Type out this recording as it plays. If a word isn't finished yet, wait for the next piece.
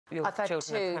your I've had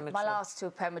children are two. premature? My last two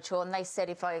are premature, and they said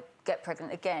if I get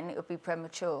pregnant again, it would be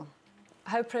premature.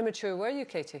 How premature were you,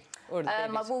 Katie? Or the My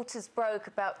babies? waters broke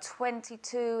about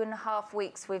 22.5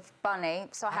 weeks with Bunny,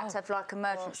 so I had to have, like,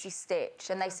 emergency stitch,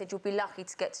 and they said you'll be lucky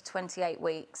to get to 28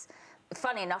 weeks.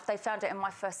 Funny enough, they found it in my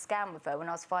first scan with her when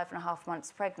I was 5.5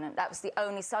 months pregnant. That was the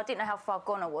only... So I didn't know how far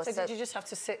gone I was. So did you just have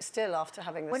to sit still after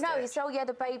having the Well, no, he stitch? said, oh, yeah,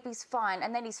 the baby's fine.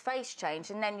 And then his face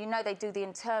changed. And then, you know, they do the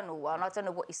internal one. I don't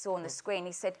know what he saw on the screen.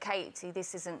 He said, Katie,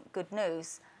 this isn't good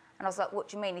news. And I was like, what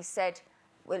do you mean? He said,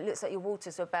 well, it looks like your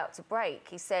waters are about to break.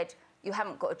 He said, you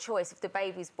haven't got a choice. If the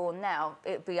baby's born now,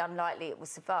 it would be unlikely it will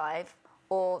survive.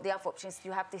 Or the other option is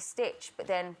you have this stitch, but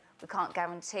then we can't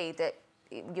guarantee that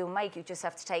you'll make, you just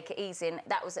have to take it easy. And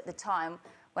that was at the time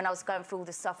when I was going through all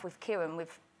the stuff with Kieran,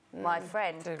 with my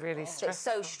friend. It's really stressful. It's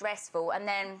so stressful. And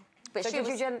then... But So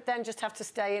did you then just have to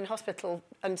stay in hospital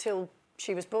until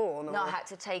she was born? Or? No, I had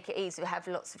to take it easy, have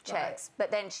lots of checks. Right.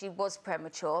 But then she was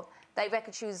premature. They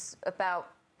reckon she was about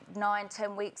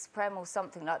 9-10 weeks prem or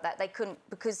something like that. They couldn't,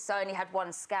 because I only had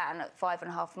one scan at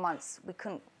 5.5 months, we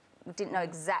didn't know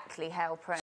exactly how prem.